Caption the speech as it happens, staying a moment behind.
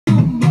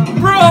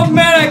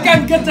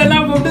get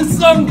enough of this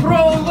song,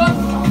 bro.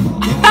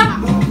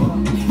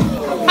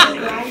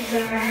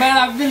 Man,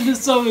 I feel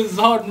this song is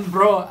hot,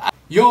 bro.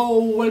 Yo,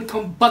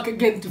 welcome back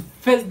again to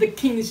Face the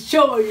King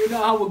show. You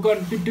know how we're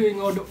gonna be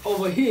doing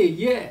over here.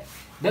 Yeah,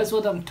 that's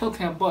what I'm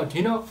talking about.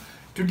 You know,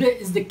 today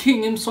is the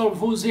king himself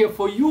who's here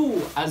for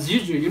you as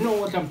usual. You know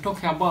what I'm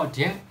talking about.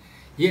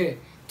 Yeah.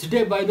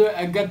 Today, by the way,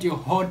 I got your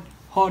hot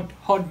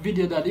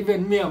video that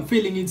even me, I'm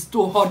feeling it's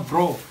too hot,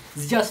 bro.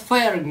 It's just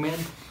firing, man.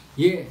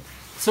 Yeah.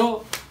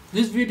 So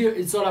this video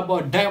is all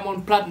about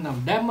Diamond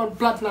Platnumz. Diamond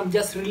Platnumz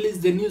just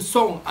released the new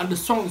song, and the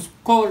song is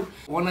called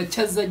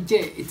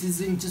Unachezaje. It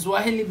is in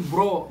Kiswahili,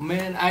 bro.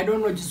 Man, I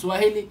don't know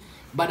Kiswahili,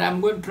 but I'm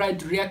going to try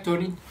to react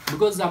on it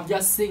because I'm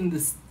just seeing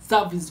this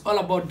stuff is all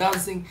about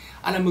dancing,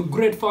 and I'm a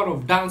great fan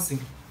of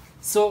dancing.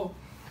 So,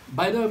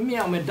 by the way, me,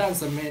 I'm a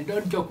dancer, man.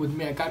 Don't joke with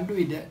me. I can do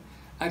it.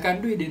 I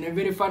can do it in a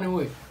very funny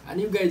way,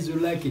 and you guys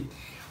will like it.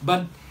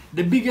 But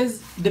the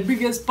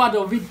biggest part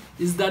of it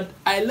is that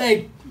I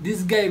like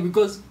this guy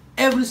because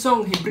every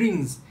song he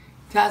brings,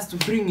 he has to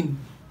bring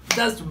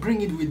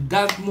it with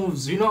dance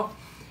moves, you know.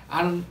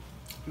 And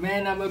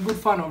man, I'm a good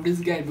fan of this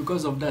guy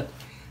because of that.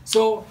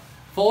 So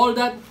for all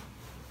that,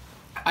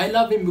 I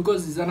love him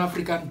because he's an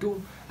African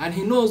too, and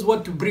he knows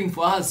what to bring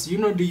for us, you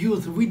know, the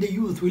youth. We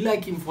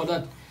like him for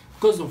that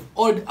because of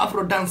all the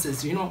Afro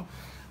dances, you know.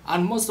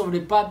 And most of the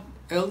part,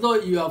 although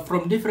you are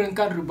from different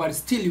country, but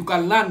still you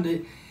can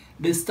learn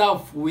the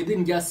stuff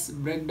within just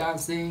break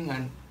dancing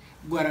and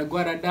guara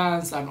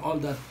dance and all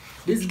that.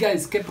 This guy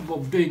is capable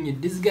of doing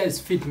it. This guy is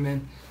fit,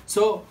 man.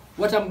 So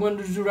what I'm going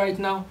to do right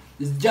now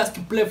is just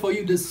to play for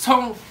you the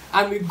song,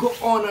 and we go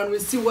on and we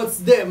see what's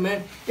there,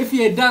 man. If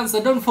you're a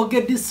dancer, don't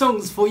forget this song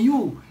is for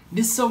you.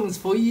 This song is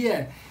for you.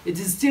 Yeah. It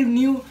is still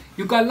new.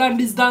 You can learn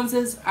these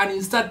dances and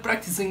you start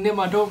practicing them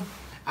at home.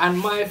 And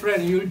my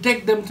friend, you'll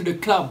take them to the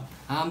club.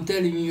 I'm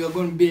telling you, you're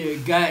going to be a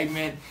guy,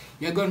 man.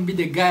 You're going to be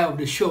the guy of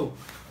the show.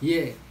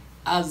 Yeah.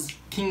 As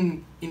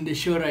king in the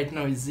show right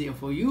now is here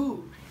for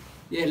you.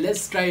 Yeah,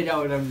 let's try it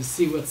out and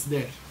see what's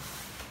there.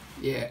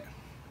 Yeah.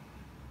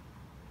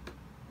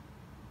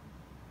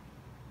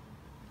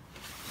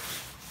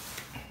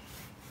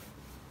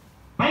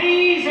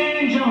 Ladies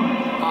and gentlemen,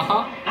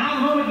 I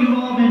know what you've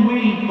all been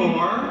waiting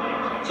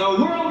for. So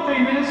world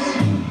famous.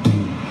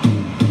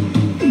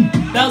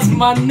 That's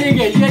my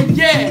nigga,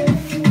 yeah.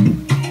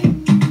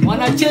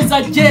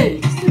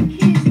 Unachezaje.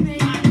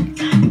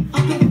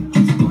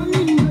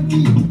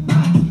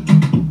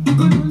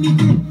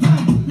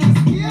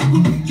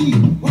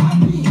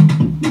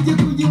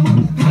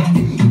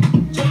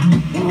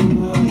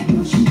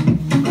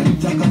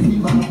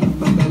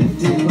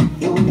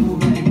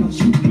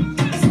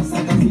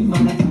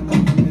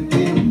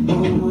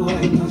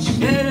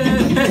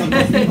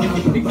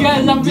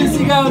 Guys, I'm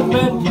missing out,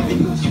 man.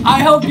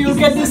 I hope you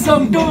get this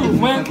song too,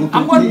 man.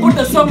 I'm going to put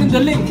the song in the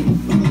link.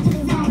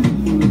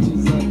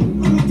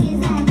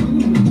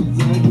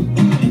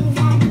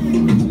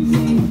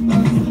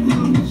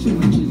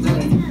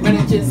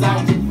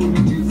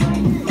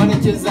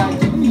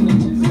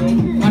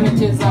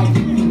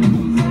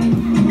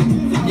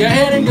 You're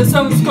hearing the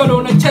song, it's called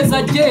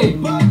Unachezaje.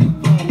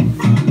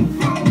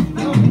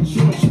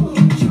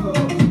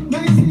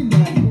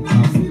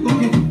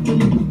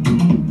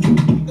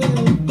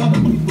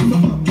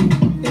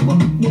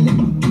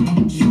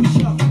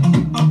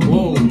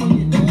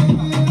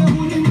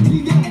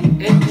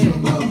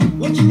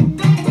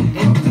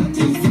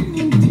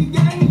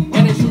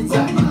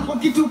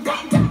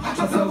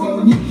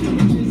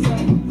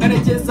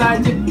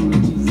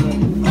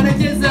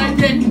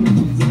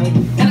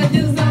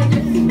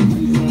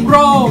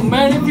 Bro,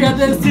 man, if you're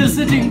there still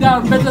sitting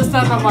down, better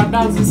start up and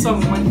dance this song,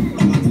 man.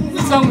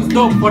 This song is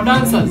dope for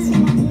dancers.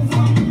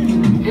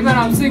 Even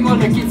I'm seeing all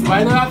the kids,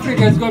 by the way,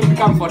 Africa is going to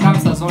become for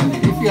dancers only.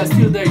 If you're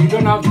still there, you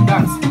don't have to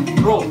dance.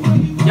 Bro,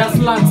 just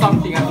learn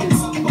something at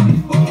least.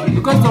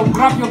 Because don't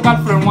grab your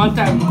girlfriend one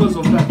time because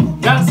of that.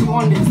 Dancing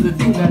only is the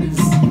thing that is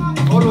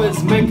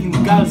always making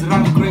girls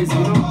run crazy,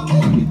 you know.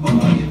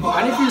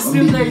 And if you're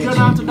still there, you don't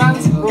have to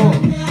dance, bro.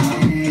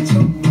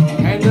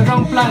 You're in the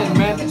wrong planet,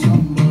 man.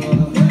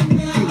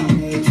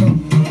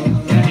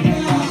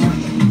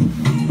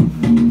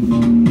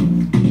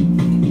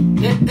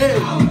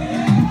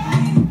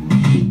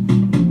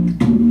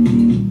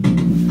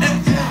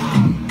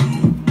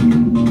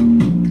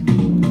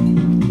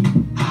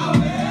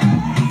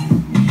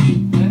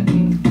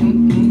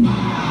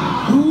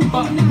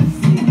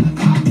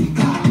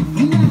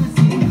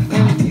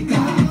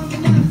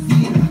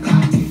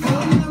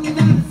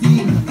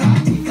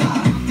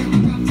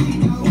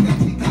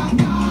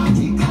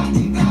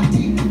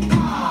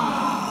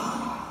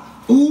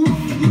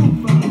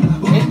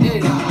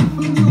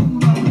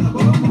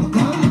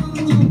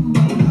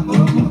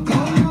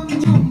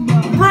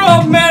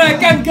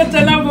 Get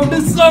enough of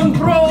this song,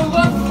 bro.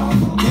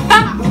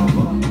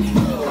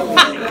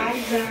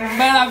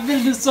 Man, I feel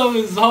this song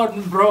is hot,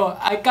 bro.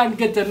 I can't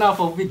get enough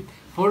of it.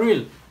 For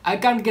real, I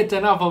can't get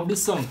enough of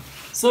this song.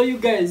 So you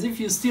guys, if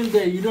you're still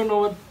there, you don't know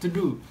what to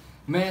do,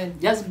 man,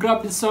 just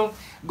grab the song,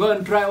 go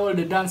and try all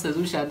the dances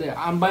which are there.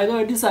 And by the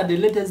way, these are the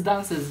latest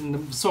dances in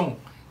the song.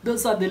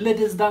 Those are the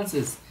latest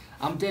dances,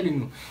 I'm telling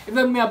you.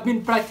 Even me, I've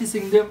been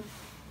practicing them.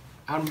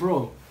 And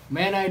bro,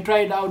 man, I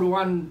tried out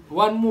one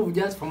move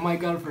just for my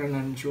girlfriend,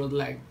 and she was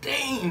like,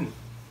 dang,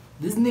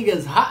 this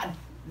nigga's hot.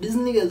 This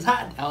nigga's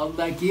hot. I was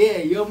like, yeah,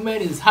 your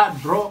man is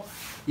hot, bro.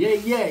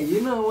 Yeah,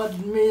 you know what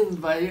it means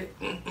by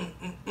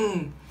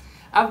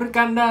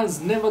African dance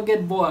never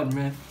get bored,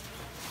 man.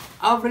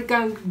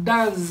 African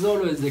dance is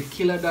always a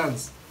killer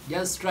dance.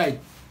 Just try it.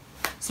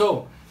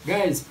 So,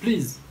 guys,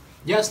 please,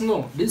 just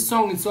know, this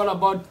song is all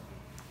about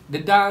the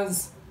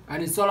dance,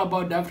 and it's all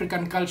about the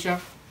African culture,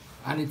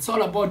 and it's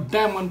all about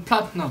Diamond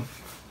Platnumz.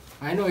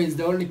 I know he's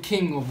the only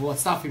king of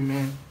Wasafi,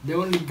 man. The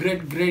only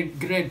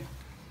great.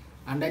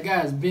 And the guy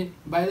has been,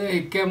 by the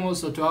way, he came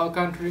also to our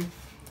country,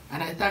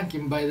 and I thank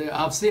him. By the way,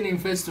 I've seen him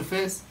face to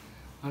face,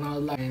 and I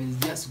was like, man, he's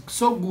just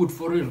so good,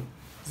 for real.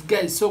 This guy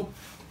is so,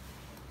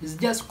 he's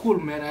just cool,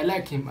 man. I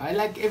like him. I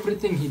like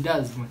everything he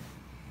does, man.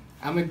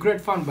 I'm a great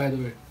fan, by the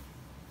way.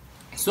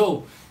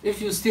 So,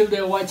 if you're still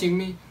there watching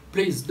me,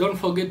 please don't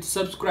forget to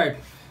subscribe,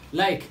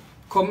 like,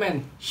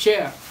 comment,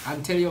 share,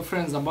 and tell your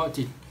friends about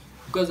it.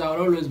 Because I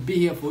will always be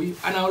here for you,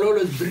 and I will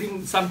always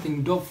bring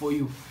something dope for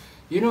you.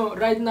 You know,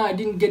 right now I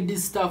didn't get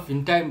this stuff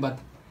in time, but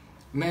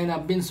man,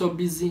 I've been so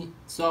busy.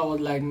 So I was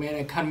like, man,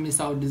 I can't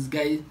miss out this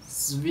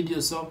guy's video,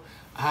 so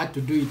I had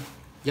to do it.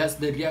 Just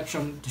the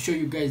reaction to show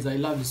you guys I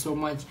love it so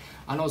much,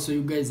 and also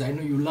you guys, I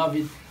know you love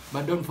it.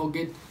 But don't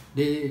forget,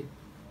 the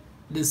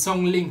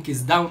song link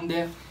is down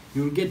there.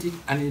 You'll get it,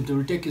 and it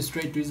will take you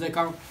straight to his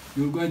account.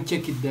 You'll go and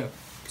check it there.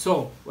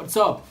 So what's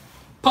up?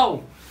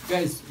 Pow,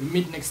 guys, we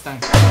meet next time.